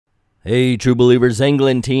Hey, true believers,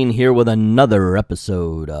 Englentine here with another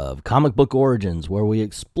episode of Comic Book Origins, where we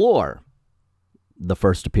explore the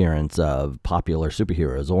first appearance of popular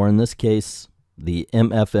superheroes, or in this case, the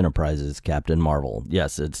MF Enterprises Captain Marvel.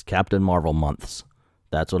 Yes, it's Captain Marvel months.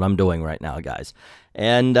 That's what I'm doing right now, guys.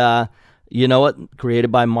 And you know what?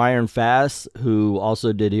 Created by Myron Fass, who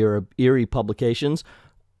also did Eerie Publications.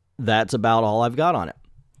 That's about all I've got on it.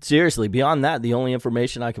 Seriously, beyond that, the only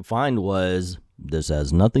information I could find was this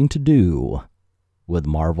has nothing to do with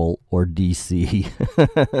Marvel or DC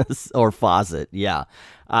or Fawcett. Yeah,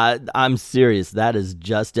 I'm serious. That is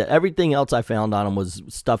just it. Everything else I found on them was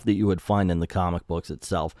stuff that you would find in the comic books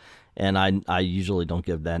itself. And I usually don't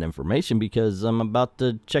give that information because I'm about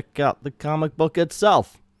to check out the comic book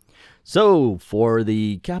itself. So, for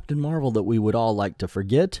the Captain Marvel that we would all like to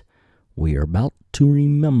forget, we are about to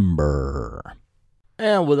remember.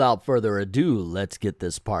 And without further ado, let's get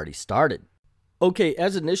this party started. Okay,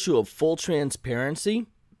 as an issue of full transparency,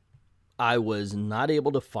 I was not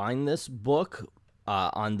able to find this book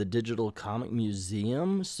on the Digital Comic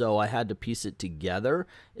Museum, so I had to piece it together.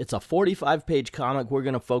 It's a 45-page comic. We're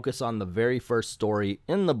going to focus on the very first story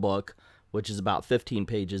in the book, which is about 15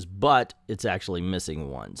 pages, but it's actually missing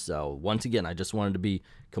one. So, once again, I just wanted to be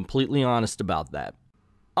completely honest about that.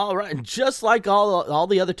 All right, just like all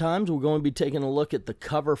the other times, we're going to be taking a look at the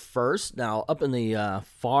cover first. Now, up in the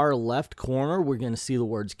far left corner, we're going to see the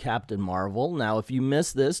words Captain Marvel. Now, if you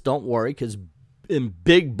miss this, don't worry, because in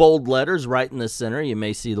big, bold letters right in the center, you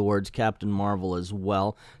may see the words Captain Marvel as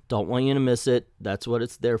well. Don't want you to miss it. That's what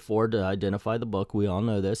it's there for, to identify the book. We all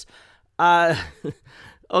know this.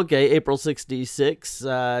 Okay, April 66,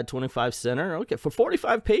 25 center. Okay, for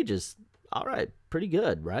 45 pages. All right, pretty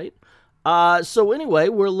good, right? So anyway,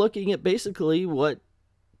 we're looking at basically what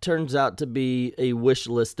turns out to be a wish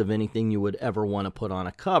list of anything you would ever want to put on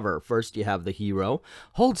a cover. First, you have the hero.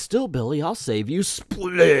 Hold still, Billy, I'll save you.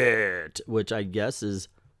 Split! Which I guess is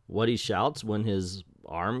what he shouts when his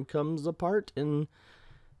arm comes apart in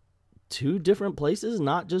two different places,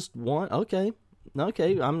 not just one. Okay,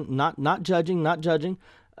 I'm not judging.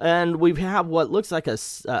 And we have what looks like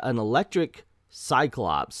an electric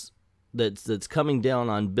cyclops that's coming down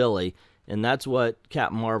on Billy. And that's what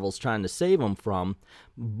Captain Marvel's trying to save him from.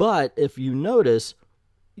 But if you notice,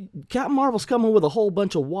 Captain Marvel's coming with a whole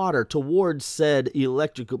bunch of water towards said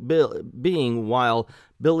electrical being while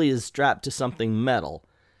Billy is strapped to something metal.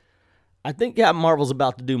 I think Captain Marvel's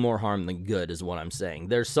about to do more harm than good is what I'm saying.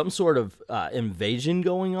 There's some sort of invasion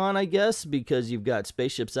going on, I guess, because you've got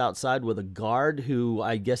spaceships outside with a guard who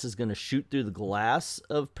I guess is going to shoot through the glass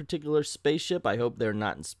of a particular spaceship. I hope they're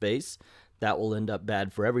not in space. That will end up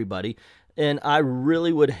bad for everybody. And I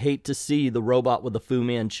really would hate to see the robot with the Fu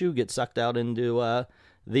Manchu get sucked out into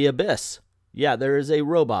the abyss. Yeah, there is a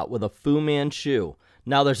robot with a Fu Manchu.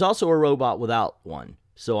 Now, there's also a robot without one.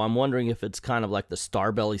 So I'm wondering if it's kind of like the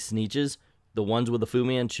Starbelly Sneeches. The ones with the Fu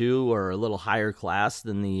Manchu are a little higher class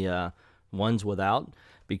than the ones without.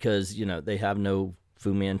 Because, you know, they have no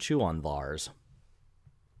Fu Manchu on theirs.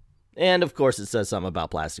 And, of course, it says something about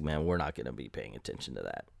Plastic Man. We're not going to be paying attention to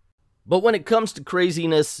that. But when it comes to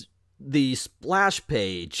craziness, the splash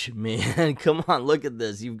page, man, come on, look at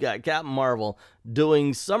this. You've got Captain Marvel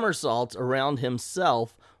doing somersaults around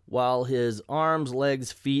himself while his arms,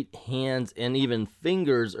 legs, feet, hands, and even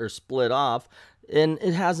fingers are split off. And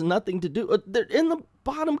it has nothing to do... in the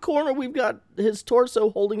bottom corner, we've got his torso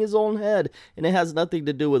holding his own head. And it has nothing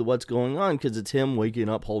to do with what's going on because it's him waking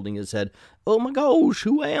up holding his head. Oh my gosh,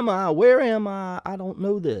 who am I? Where am I? I don't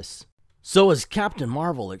know this. So as Captain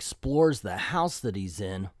Marvel explores the house that he's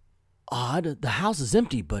in, odd, the house is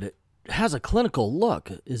empty, but it has a clinical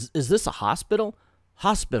look. Is this a hospital?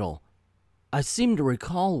 Hospital. I seem to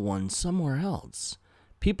recall one somewhere else.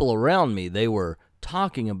 People around me, they were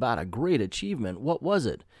talking about a great achievement. What was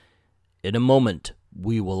it? In a moment,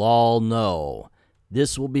 we will all know.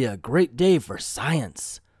 This will be a great day for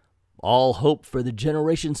science. All hope for the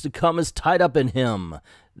generations to come is tied up in him.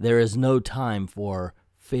 There is no time for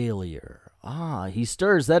failure. Ah, he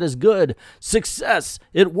stirs. That is good. Success.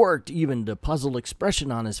 It worked. Even the puzzled expression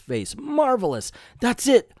on his face. Marvelous. That's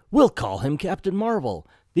it. We'll call him Captain Marvel,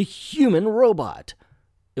 the human robot.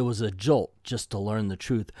 It was a jolt just to learn the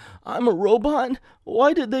truth. I'm a robot?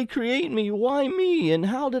 Why did they create me? Why me? And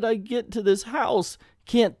how did I get to this house?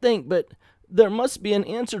 Can't think, but there must be an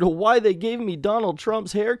answer to why they gave me Donald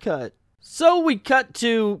Trump's haircut. So we cut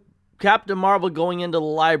to Captain Marvel going into the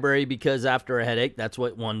library because after a headache, that's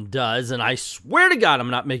what one does. And I swear to God, I'm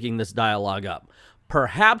not making this dialogue up.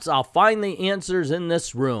 Perhaps I'll find the answers in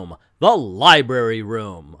this room. The library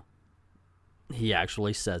room. He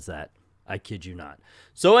actually says that. I kid you not.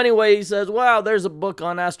 So anyway, he says, wow, there's a book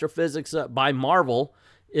on astrophysics by Marvel.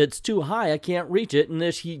 It's too high. I can't reach it. And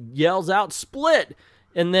he yells out, split.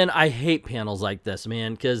 And then I hate panels like this,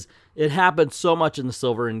 man, because it happened so much in the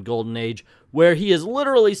Silver and Golden Age where he is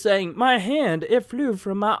literally saying, my hand, it flew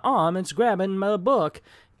from my arm. It's grabbing my book.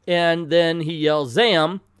 And then he yells,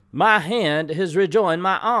 Zam, my hand has rejoined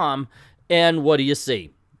my arm. And what do you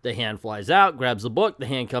see? The hand flies out, grabs the book, the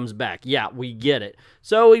hand comes back. Yeah, we get it.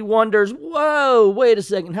 So he wonders, whoa, wait a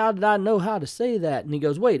second, how did I know how to say that? And he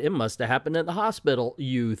goes, wait, it must have happened at the hospital,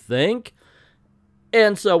 you think?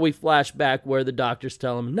 And so we flash back where the doctors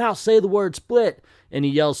tell him, now say the word split. And he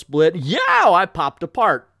yells split, yow, I popped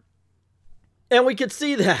apart. And we could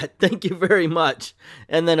see that. Thank you very much.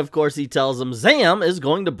 And then, of course, he tells him, Zam is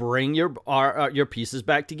going to bring your pieces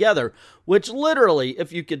back together. Which literally,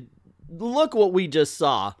 if you could look what we just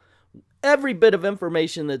saw, every bit of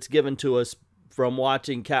information that's given to us from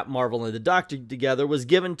watching Captain Marvel and the Doctor together was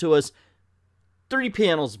given to us 3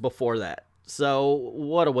 panels before that. So,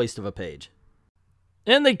 what a waste of a page.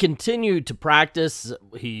 And they continue to practice.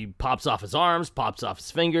 He pops off his arms, pops off his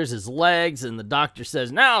fingers, his legs, and the Doctor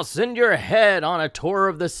says, now send your head on a tour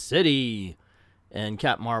of the city. And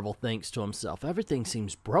Captain Marvel thinks to himself, everything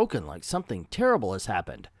seems broken, like something terrible has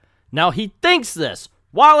happened. Now he thinks this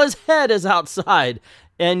while his head is outside,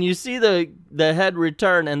 and you see the head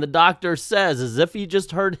return, and the Doctor says, as if he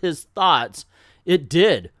just heard his thoughts, it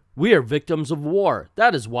did. We are victims of war.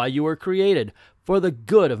 That is why you were created. For the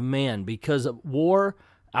good of man, because of war,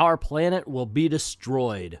 our planet will be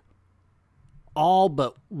destroyed. All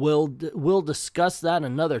but we'll discuss that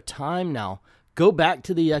another time now. Go back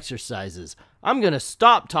to the exercises. I'm going to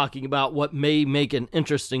stop talking about what may make an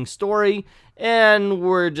interesting story, and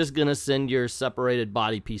we're just going to send your separated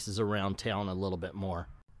body pieces around town a little bit more.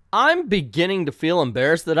 I'm beginning to feel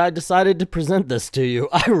embarrassed that I decided to present this to you.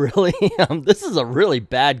 I really am. This is a really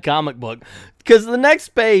bad comic book, because the next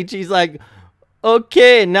page, he's like,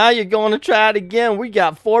 okay, now you're going to try it again. We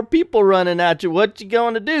got 4 people running at you. What you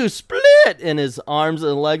going to do? Split! And his arms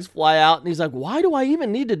and legs fly out. And he's like, why do I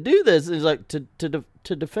even need to do this? And he's like,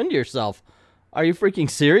 to defend yourself. Are you freaking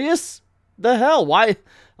serious? The hell? Why?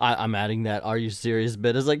 I'm adding that are you serious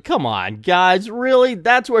bit. It's like, come on, guys. Really?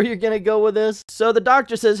 That's where you're going to go with this? So the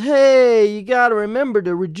Doctor says, hey, you got to remember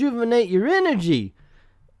to rejuvenate your energy,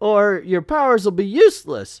 or your powers will be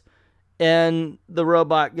useless. And the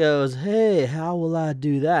robot goes, hey, how will I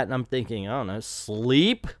do that? And I'm thinking, I don't know,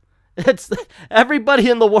 sleep? Everybody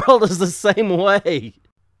in the world is the same way.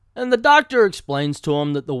 And the Doctor explains to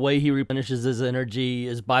him that the way he replenishes his energy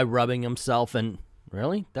is by rubbing himself. And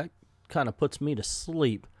really? That kind of puts me to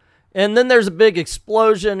sleep. And then there's a big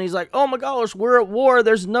explosion. He's like, oh my gosh, we're at war.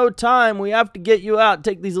 There's no time. We have to get you out.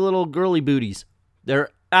 Take these little girly booties. They're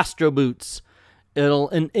astro boots. It'll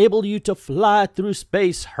enable you to fly through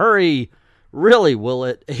space. Hurry. Really, will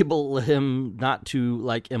it enable him not to,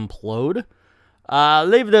 like, implode?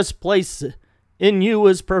 Leave this place. In you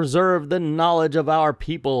is preserved the knowledge of our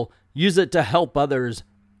people. Use it to help others.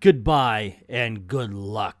 Goodbye and good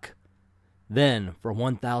luck. Then, for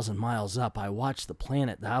 1,000 miles up, I watched the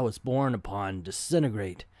planet that I was born upon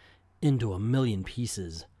disintegrate into 1,000,000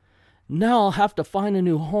 pieces. Now I'll have to find a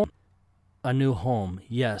new home. A new home,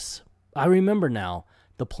 yes. I remember now.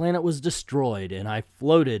 The planet was destroyed, and I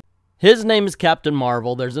floated. His name is Captain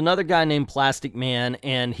Marvel. There's another guy named Plastic Man,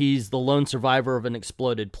 and he's the lone survivor of an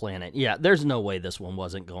exploded planet. Yeah, there's no way this one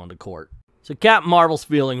wasn't going to court. So Captain Marvel's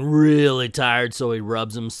feeling really tired, so he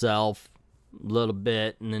rubs himself a little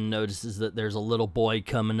bit, and then notices that there's a little boy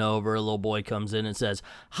coming over. A little boy comes in and says,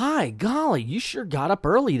 hi, golly, you sure got up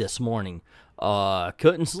early this morning.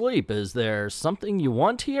 Couldn't sleep. Is there something you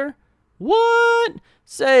want here? What?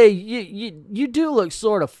 Say, you do look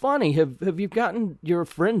sort of funny. Have you gotten your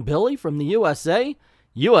friend Billy from the USA?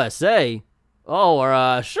 USA?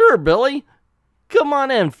 Oh, sure, Billy. Come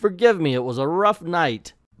on in. Forgive me. It was a rough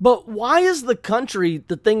night. But why is the country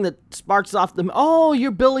the thing that sparks off the... Oh,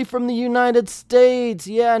 you're Billy from the United States.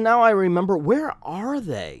 Yeah, now I remember. Where are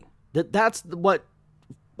they? That's what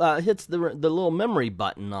hits the little memory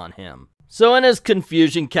button on him. So in his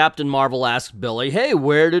confusion, Captain Marvel asks Billy, hey,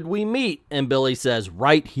 where did we meet? And Billy says,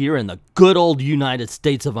 right here in the good old United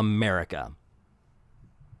States of America.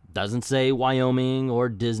 Doesn't say Wyoming or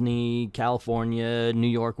Disney, California, New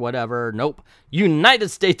York, whatever. Nope. United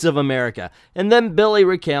States of America. And then Billy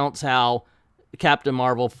recounts how Captain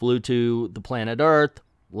Marvel flew to the planet Earth,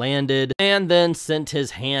 landed, and then sent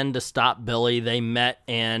his hand to stop Billy. They met,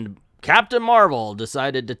 and Captain Marvel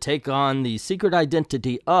decided to take on the secret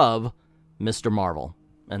identity of Mr. Marvel,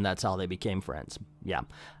 and that's how they became friends. Yeah.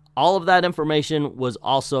 All of that information was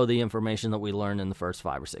also the information that we learned in the first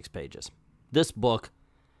 5 or 6 pages. This book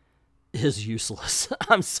is useless.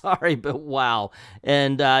 I'm sorry, but wow.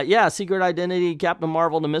 And yeah, Secret Identity, Captain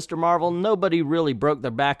Marvel to Mr. Marvel, nobody really broke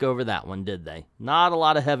their back over that one, did they? Not a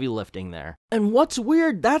lot of heavy lifting there. And what's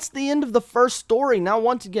weird, that's the end of the first story. Now,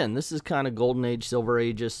 once again, this is kind of Golden Age, Silver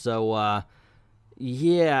Ages, so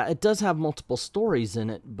yeah, it does have multiple stories in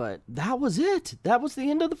it, but that was it. That was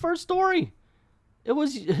the end of the first story. It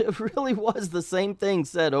really was the same thing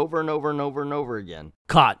said over and over and over and over again.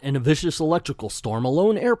 Caught in a vicious electrical storm, a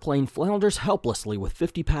lone airplane flounders helplessly with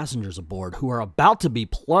 50 passengers aboard who are about to be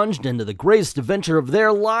plunged into the greatest adventure of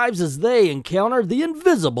their lives as they encounter the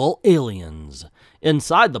invisible aliens.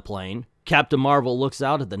 Inside the plane, Captain Marvel looks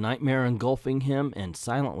out at the nightmare engulfing him and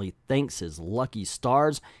silently thanks his lucky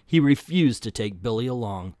stars he refused to take Billy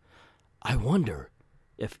along. I wonder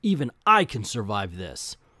if even I can survive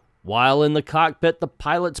this. While in the cockpit, the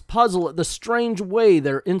pilots puzzle at the strange way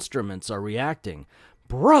their instruments are reacting.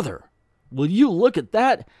 Brother, will you look at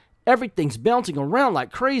that? Everything's bouncing around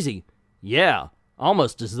like crazy. Yeah,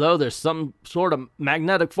 almost as though there's some sort of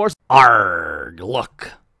magnetic force. Arrgh,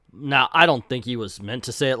 look. Now, I don't think he was meant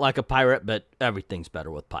to say it like a pirate, but everything's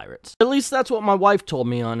better with pirates. At least that's what my wife told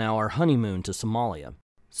me on our honeymoon to Somalia.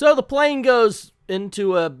 So the plane goes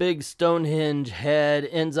into a big Stonehenge head,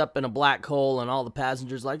 ends up in a black hole, and all the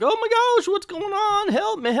passengers like, oh my gosh, what's going on?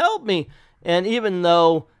 Help me, help me. And even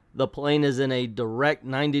though the plane is in a direct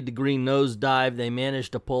 90-degree nosedive, they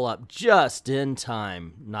managed to pull up just in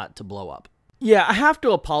time not to blow up. Yeah, I have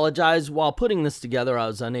to apologize. While putting this together, I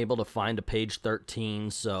was unable to find a page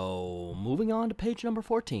 13, so moving on to page number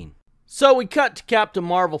 14. So we cut to Captain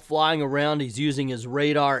Marvel flying around. He's using his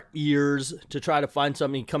radar ears to try to find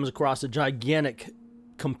something. He comes across a gigantic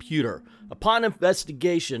computer. Upon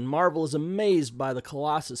investigation, Marvel is amazed by the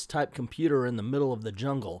Colossus-type computer in the middle of the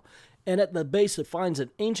jungle, and at the base it finds an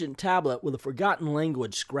ancient tablet with a forgotten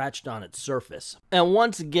language scratched on its surface. And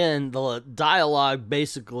once again, the dialogue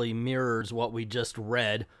basically mirrors what we just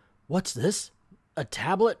read. What's this? A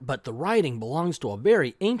tablet, but the writing belongs to a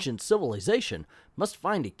very ancient civilization. Must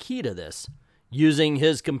find a key to this. Using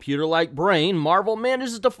his computer-like brain, Marvel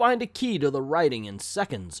manages to find a key to the writing in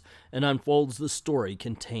seconds and unfolds the story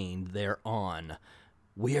contained thereon.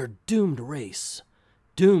 We are doomed race,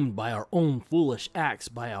 doomed by our own foolish acts,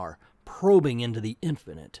 by our probing into the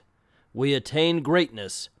infinite. We attain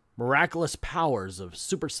greatness, miraculous powers of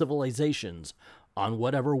super civilizations on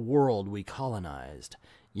whatever world we colonized,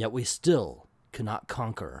 yet we still cannot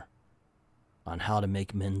conquer on how to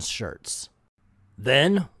make men's shirts.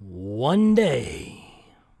 Then, one day,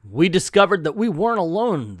 we discovered that we weren't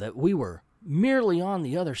alone, that we were merely on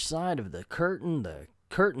the other side of the curtain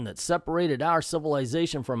that separated our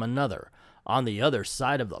civilization from another, on the other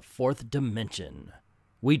side of the 4th dimension.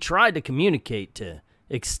 We tried to communicate, to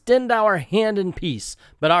extend our hand in peace,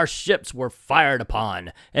 but our ships were fired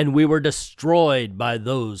upon, and we were destroyed by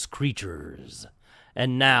those creatures.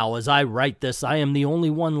 And now, as I write this, I am the only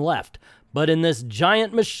one left, but in this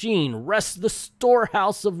giant machine rests the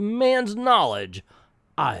storehouse of man's knowledge.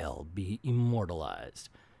 I'll be immortalized.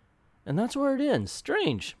 And that's where it ends.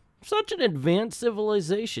 Strange. Such an advanced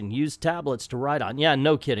civilization used tablets to write on. Yeah,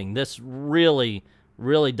 no kidding. This really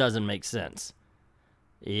doesn't make sense.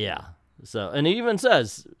 Yeah. So, and it even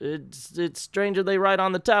says it's stranger they write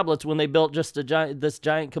on the tablets when they built just this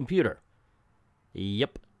giant computer.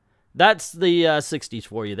 Yep. That's the 60s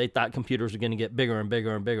for you. They thought computers were going to get bigger and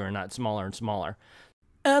bigger and bigger and not smaller and smaller.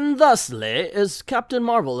 And thusly, as Captain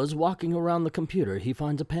Marvel is walking around the computer, he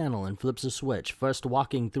finds a panel and flips a switch, first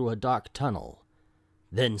walking through a dark tunnel.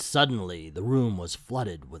 Then suddenly, the room was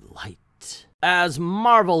flooded with light. As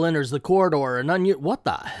Marvel enters the corridor, what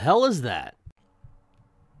the hell is that?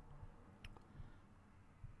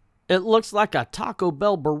 It looks like a Taco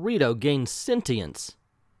Bell burrito gained sentience.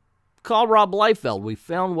 Call Rob Liefeld. We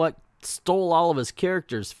found what stole all of his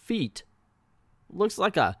character's feet. Looks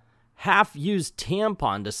like a half-used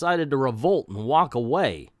tampon decided to revolt and walk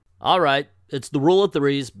away. Alright, it's the rule of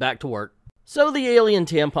threes. Back to work. So the alien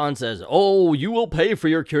tampon says, oh, you will pay for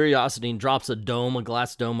your curiosity, and drops a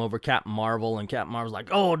glass dome over Captain Marvel, and Captain Marvel's like,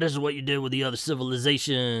 oh, this is what you did with the other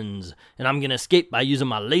civilizations, and I'm gonna escape by using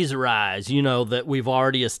my laser eyes, you know, that we've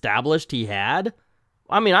already established he had.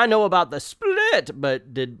 I mean, I know about the split,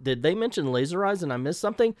 but did they mention laser eyes and I missed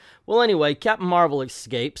something? Well, anyway, Captain Marvel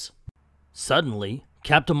escapes. Suddenly,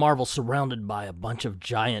 Captain Marvel's surrounded by a bunch of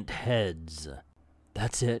giant heads.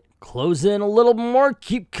 That's it. Close in a little more.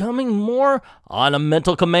 Keep coming more. On a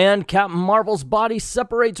mental command, Captain Marvel's body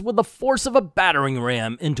separates with the force of a battering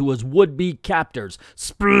ram into his would-be captors.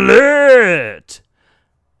 Split!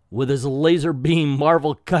 With his laser beam,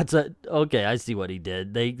 Marvel cuts it. Okay, I see what he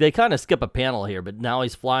did. They kind of skip a panel here, but now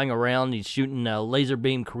he's flying around. He's shooting a laser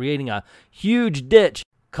beam, creating a huge ditch,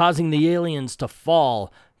 causing the aliens to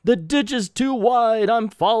fall. The ditch is too wide. I'm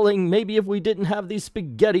falling. Maybe if we didn't have these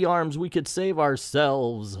spaghetti arms, we could save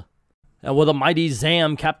ourselves. And with a mighty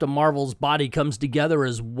zam, Captain Marvel's body comes together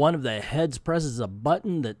as one of the heads presses a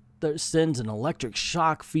button that sends an electric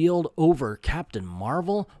shock field over Captain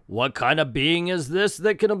Marvel. What kind of being is this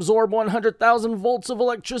that can absorb 100,000 volts of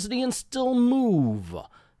electricity and still move?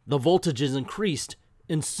 The voltage is increased,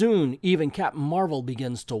 and soon even Captain Marvel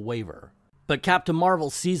begins to waver. But Captain Marvel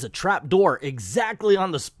sees a trap door exactly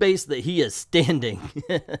on the space that he is standing.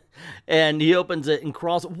 And he opens it and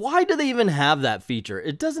crawls. Why do they even have that feature?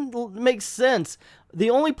 It doesn't make sense. The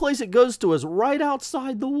only place it goes to is right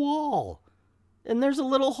outside the wall. And there's a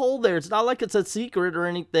little hole there. It's not like it's a secret or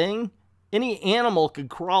anything. Any animal could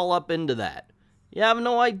crawl up into that. You have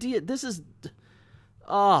no idea. This is...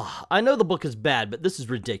 I know the book is bad, but this is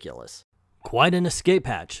ridiculous. Quite an escape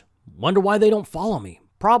hatch. Wonder why they don't follow me.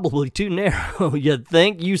 Probably too narrow. You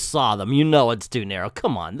think? You saw them. You know it's too narrow.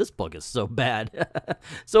 Come on, this book is so bad.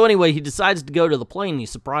 So anyway, he decides to go to the plane.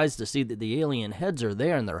 He's surprised to see that the alien heads are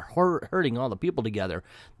there and they're herding all the people together.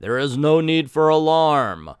 There is no need for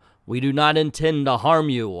alarm. We do not intend to harm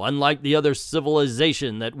you, unlike the other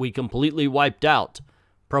civilization that we completely wiped out,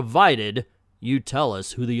 provided you tell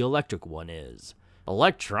us who the electric one is.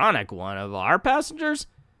 Electronic one of our passengers?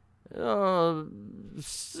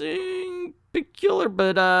 Seem peculiar,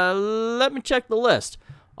 but let me check the list.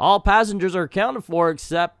 All passengers are accounted for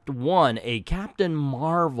except one, a Captain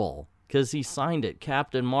Marvel, because he signed it,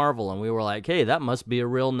 Captain Marvel, and we were like, hey, that must be a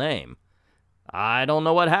real name. I don't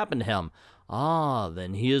know what happened to him. Ah,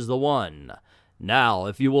 then he is the one. Now,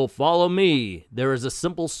 if you will follow me, there is a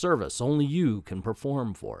simple service only you can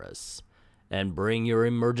perform for us. And bring your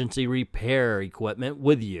emergency repair equipment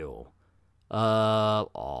with you.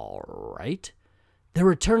 All right. They're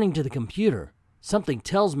returning to the computer. Something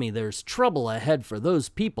tells me there's trouble ahead for those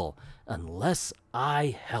people, unless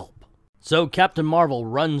I help. So Captain Marvel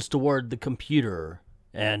runs toward the computer,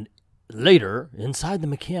 and later, inside the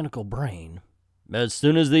mechanical brain, as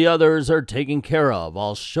soon as the others are taken care of,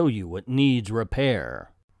 I'll show you what needs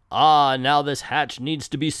repair. Ah, now this hatch needs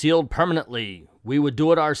to be sealed permanently. We would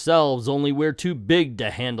do it ourselves, only we're too big to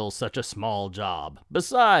handle such a small job.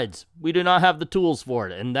 Besides, we do not have the tools for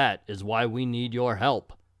it, and that is why we need your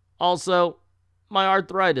help. Also, my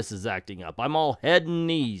arthritis is acting up. I'm all head and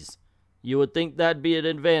knees. You would think that'd be an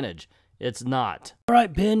advantage. It's not. All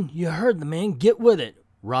right, Ben, you heard the man. Get with it.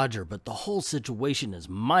 Roger, but the whole situation is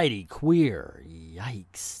mighty queer.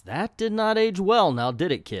 Yikes. That did not age well now,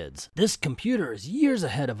 did it, kids? This computer is years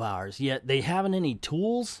ahead of ours, yet they haven't any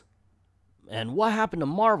tools? And what happened to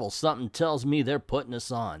Marvel? Something tells me they're putting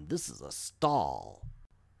us on. This is a stall.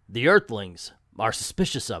 The Earthlings are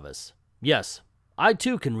suspicious of us. Yes, I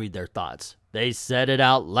too can read their thoughts. They said it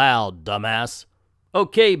out loud, dumbass.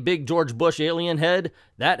 Okay, big George Bush alien head,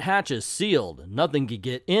 that hatch is sealed. Nothing can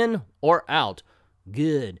get in or out.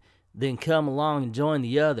 Good, then come along and join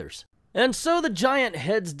the others. And so the giant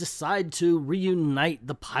heads decide to reunite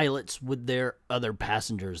the pilots with their other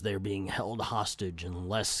passengers. They're being held hostage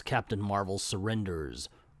unless Captain Marvel surrenders.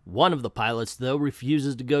 One of the pilots, though,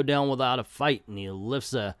 refuses to go down without a fight, and he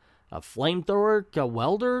lifts a flamethrower, a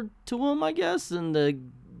welder to him, I guess, and the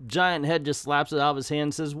giant head just slaps it out of his hand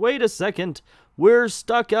and says, wait a second, we're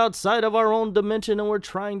stuck outside of our own dimension and we're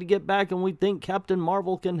trying to get back and we think Captain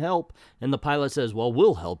Marvel can help. And the pilot says, well,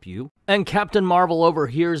 we'll help you. And Captain Marvel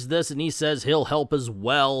overhears this and he says he'll help as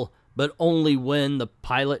well, but only when the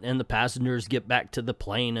pilot and the passengers get back to the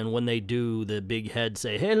plane. And when they do, the big head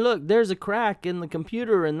say, hey, look, there's a crack in the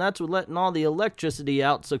computer and that's what's letting all the electricity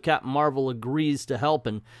out. So Captain Marvel agrees to help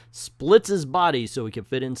and splits his body so he can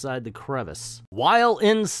fit inside the crevice. While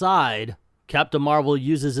inside, Captain Marvel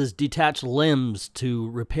uses his detached limbs to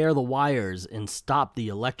repair the wires and stop the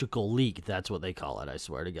electrical leak. That's what they call it, I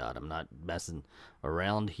swear to God. I'm not messing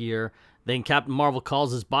around here. Then Captain Marvel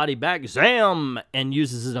calls his body back, Zam! And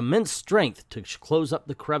uses his immense strength to close up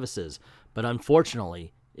the crevices. But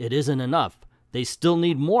unfortunately, it isn't enough. They still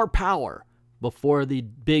need more power before the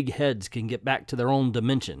big heads can get back to their own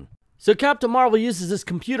dimension. So Captain Marvel uses his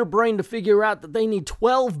computer brain to figure out that they need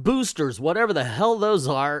 12 boosters, whatever the hell those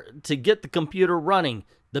are, to get the computer running.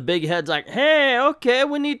 The big head's like, hey, okay,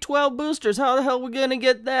 we need 12 boosters. How the hell are we going to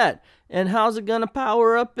get that? And how's it going to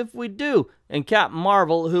power up if we do? And Captain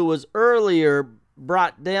Marvel, who was earlier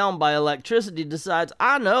brought down by electricity, decides,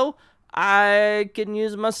 I know, I can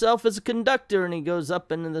use myself as a conductor. And he goes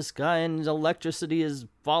up into the sky and his electricity is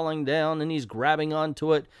falling down and he's grabbing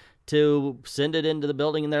onto it to send it into the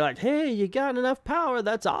building, and they're like, hey, you got enough power,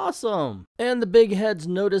 that's awesome. And the big heads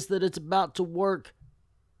notice that it's about to work,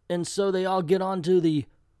 and so they all get onto the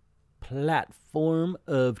platform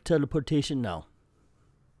of teleportation now.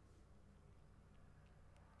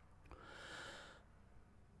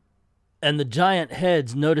 And the giant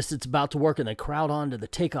heads notice it's about to work, and they crowd onto the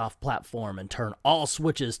takeoff platform and turn all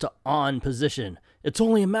switches to on position. It's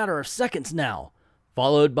only a matter of seconds now.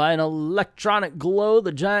 Followed by an electronic glow,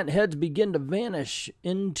 the giant heads begin to vanish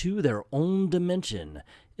into their own dimension.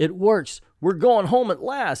 It works. We're going home at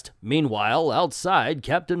last. Meanwhile, outside,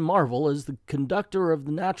 Captain Marvel, as the conductor of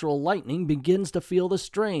the natural lightning, begins to feel the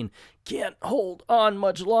strain. Can't hold on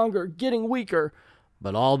much longer, getting weaker.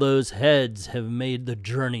 But all those heads have made the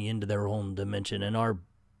journey into their own dimension and are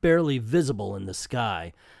barely visible in the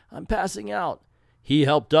sky. I'm passing out. He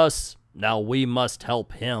helped us. Now we must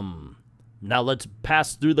help him. Now let's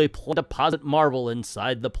pass through the deposit Marvel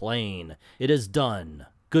inside the plane. It is done.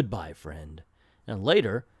 Goodbye, friend. And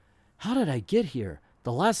later, how did I get here?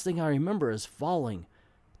 The last thing I remember is falling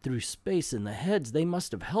through space in the heads. They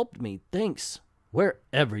must have helped me. Thanks,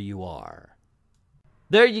 wherever you are.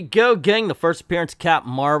 There you go, gang. The first appearance of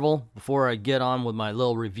Captain Marvel. Before I get on with my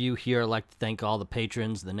little review here, I'd like to thank all the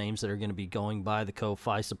patrons, the names that are going to be going by, the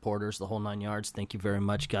Ko-Fi supporters, the whole 9 yards. Thank you very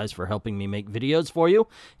much, guys, for helping me make videos for you.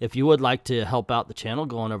 If you would like to help out the channel,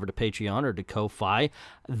 go on over to Patreon or to Ko-Fi.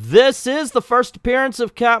 This is the first appearance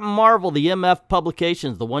of Captain Marvel, the MF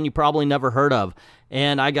Publications, the one you probably never heard of.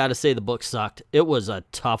 And I gotta say, the book sucked. It was a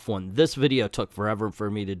tough one. This video took forever for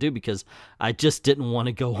me to do because I just didn't want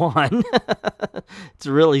to go on. It's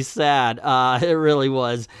really sad. It really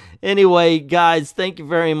was. Anyway, guys, thank you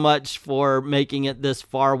very much for making it this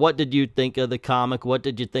far. What did you think of the comic? What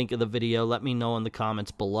did you think of the video? Let me know in the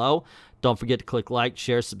comments below. Don't forget to click like,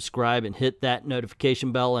 share, subscribe, and hit that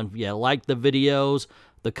notification bell. And if you like the videos,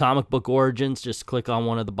 the comic book origins, just click on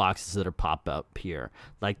one of the boxes that are pop up here.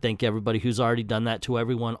 Thank everybody who's already done that. To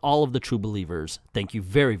everyone, all of the true believers, thank you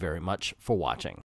very, very much for watching.